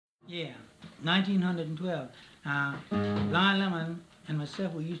Yeah, 1912. Lon Lemon and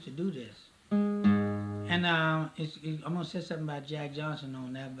myself, we used to do this. And I'm gonna say something about Jack Johnson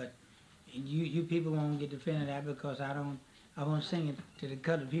on that, but you people won't get offended at that because I won't sing it to the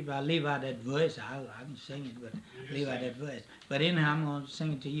colored people. I leave out that verse. I can sing it, but leave out that verse. But anyhow, I'm gonna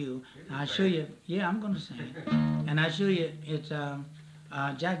sing it to you. I'll show you. Yeah, I'm gonna sing it, and I'll show you. It's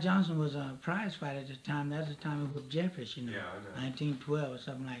Jack Johnson was a prize fighter at the time. That's the time with Jeffries, you know, Yeah, I know. 1912 or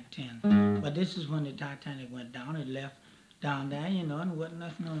something like 10. But this is when the Titanic went down. It left down there, you know, and wasn't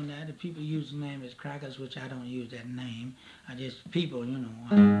nothing on that. The people use the name as crackers, which I don't use that name. I just people, you know.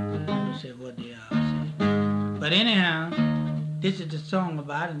 I don't say what they are. But anyhow, this is the song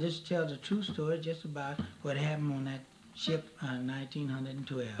about it, and this tells a true story just about what happened on that ship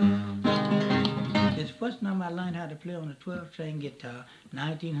 1912. It's the first number I learned how to play on the 12 string guitar,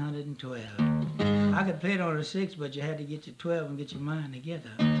 1912. I could play it on the 6, but you had to get your 12 and get your mind together.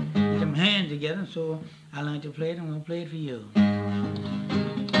 Get them hands together, so I learned to play it, and I'm going to play it for you.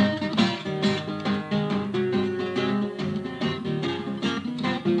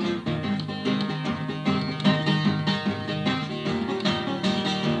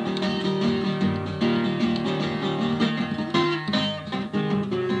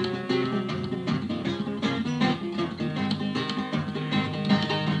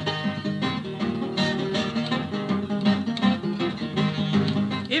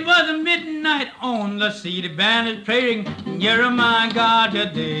 It was a midnight on the sea, the band is playing, you're my God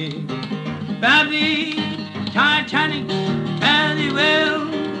today. By the Titanic, very well.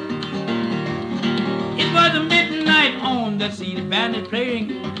 It was a midnight on the sea, the band is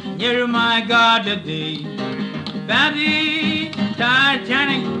playing, you're my God today. By the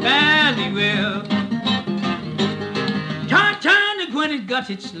Titanic, very well. Titanic, when it got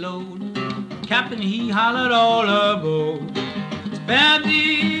its load, Captain, he hollered all aboard. Spare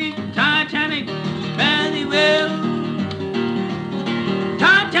the Titanic very well.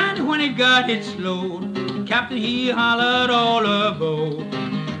 Titanic, when it got its load, the captain he hollered all aboard.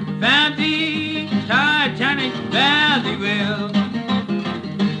 Spare the Titanic very well.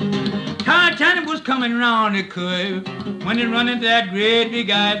 Titanic was coming round the curve when it run into that great big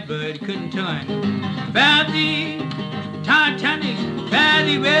iceberg, couldn't turn. Spare the Titanic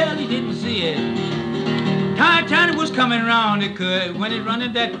very well, he didn't see it. Titanic was coming round the curve when it run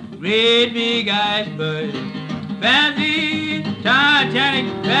into that great big iceberg. Fare the Titanic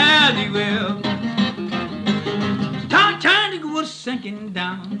very well. Titanic was sinking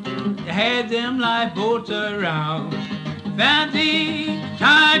down. They had them lifeboats around. Fare the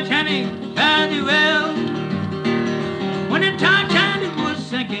Titanic very well. When the Titanic was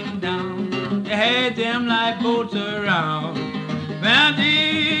sinking down, they had them lifeboats around. Fare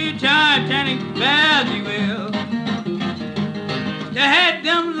the Titanic very well. They had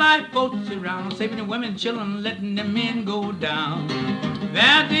them lifeboats around, saving the women and children, letting the men go down.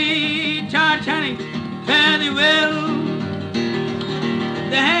 Fare the Titanic very well.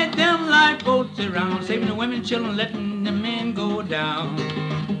 They had them lifeboats around, saving the women and children, letting the men go down.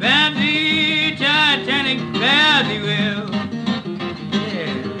 Fare the Titanic very well.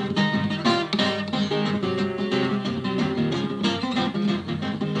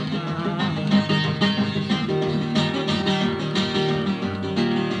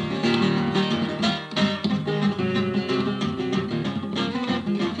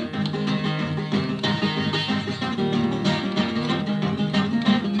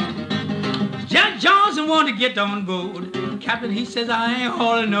 Want to get on board. Captain, he says, I ain't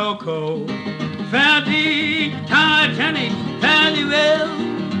hauling no coal. Fare the Titanic very well.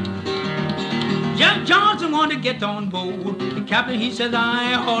 Jack Johnson want to get on board. The captain, he says,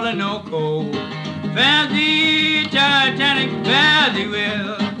 I ain't hauling no coal. Fare the Titanic very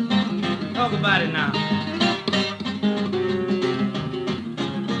well. Talk about it now.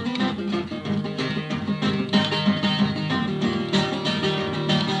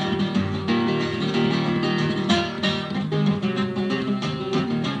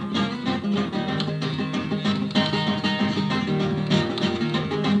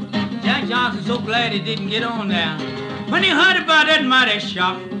 Johnson's so glad he didn't get on there. When he heard about that mighty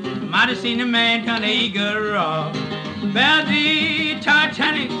shock, might have seen the man turn the eagle rock. Fare the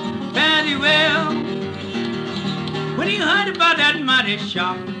Titanic very well. When he heard about that mighty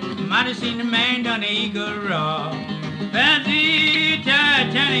shock, might have seen the man turn the eagle rock. Fare the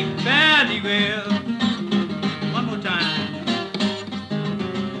Titanic very well. One more time.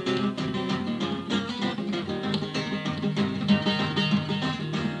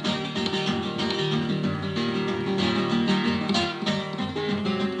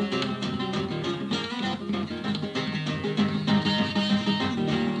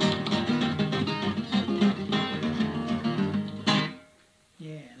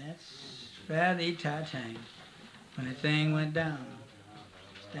 That's fair the Titanic when the thing went down,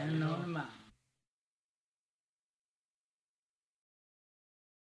 standing on the mountain.